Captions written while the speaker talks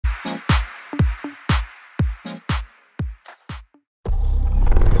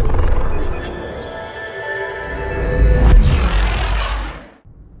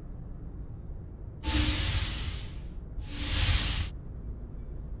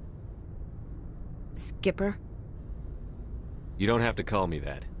Skipper? You don't have to call me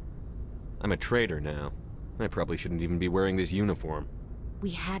that. I'm a traitor now. I probably shouldn't even be wearing this uniform.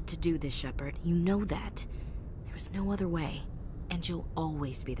 We had to do this, Shepard. You know that. There was no other way. And you'll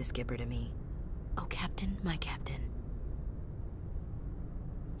always be the skipper to me. Oh, Captain, my captain.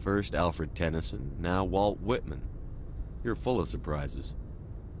 First Alfred Tennyson, now Walt Whitman. You're full of surprises.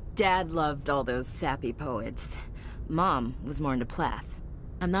 Dad loved all those sappy poets. Mom was more into Plath.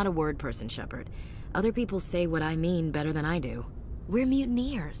 I'm not a word person, Shepard. Other people say what I mean better than I do. We're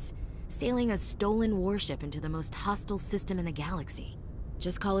mutineers, sailing a stolen warship into the most hostile system in the galaxy.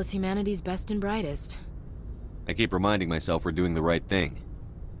 Just call us humanity's best and brightest. I keep reminding myself we're doing the right thing.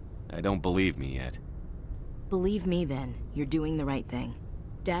 I don't believe me yet. Believe me then, you're doing the right thing.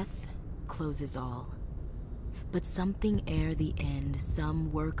 Death closes all. But something ere the end,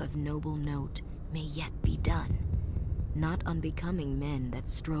 some work of noble note, may yet be done. Not unbecoming men that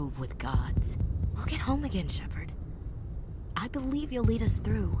strove with gods. We'll get home again, Shepard. I believe you'll lead us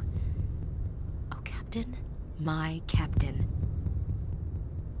through. Oh, Captain, my captain.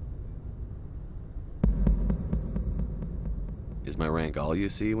 Is my rank all you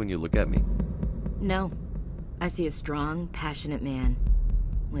see when you look at me? No. I see a strong, passionate man.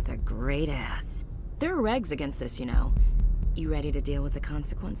 With a great ass. There are regs against this, you know. You ready to deal with the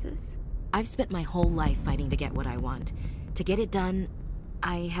consequences? I've spent my whole life fighting to get what I want. To get it done,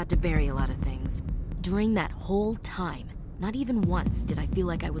 I had to bury a lot of things. During that whole time, not even once did I feel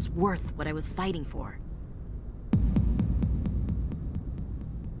like I was worth what I was fighting for.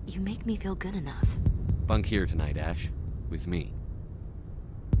 You make me feel good enough. Bunk here tonight, Ash. With me.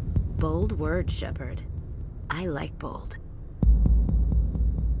 Bold words, Shepard. I like bold.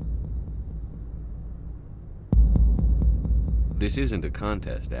 This isn't a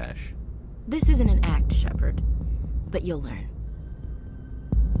contest, Ash. This isn't an act, Shepard. But you'll learn.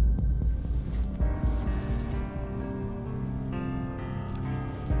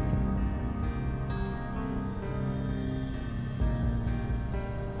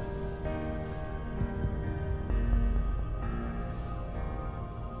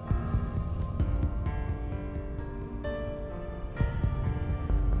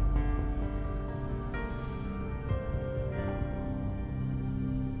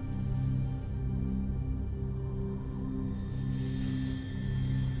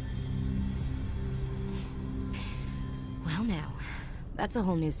 Well now, that's a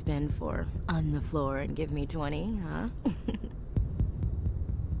whole new spin for on the floor and give me 20, huh?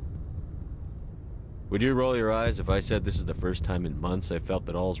 Would you roll your eyes if I said this is the first time in months I felt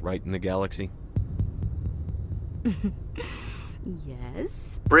that all's right in the galaxy?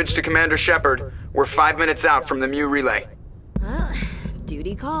 Yes? Bridge to Commander Shepard. We're 5 minutes out from the Mu relay.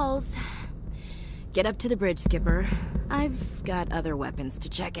 Duty calls. Get up to the bridge, Skipper. I've got other weapons to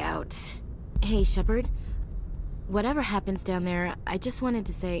check out. Hey, Shepard. Whatever happens down there, I just wanted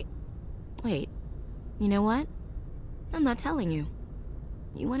to say... Wait, you know what? I'm not telling you.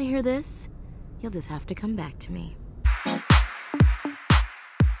 You want to hear this? You'll just have to come back to me.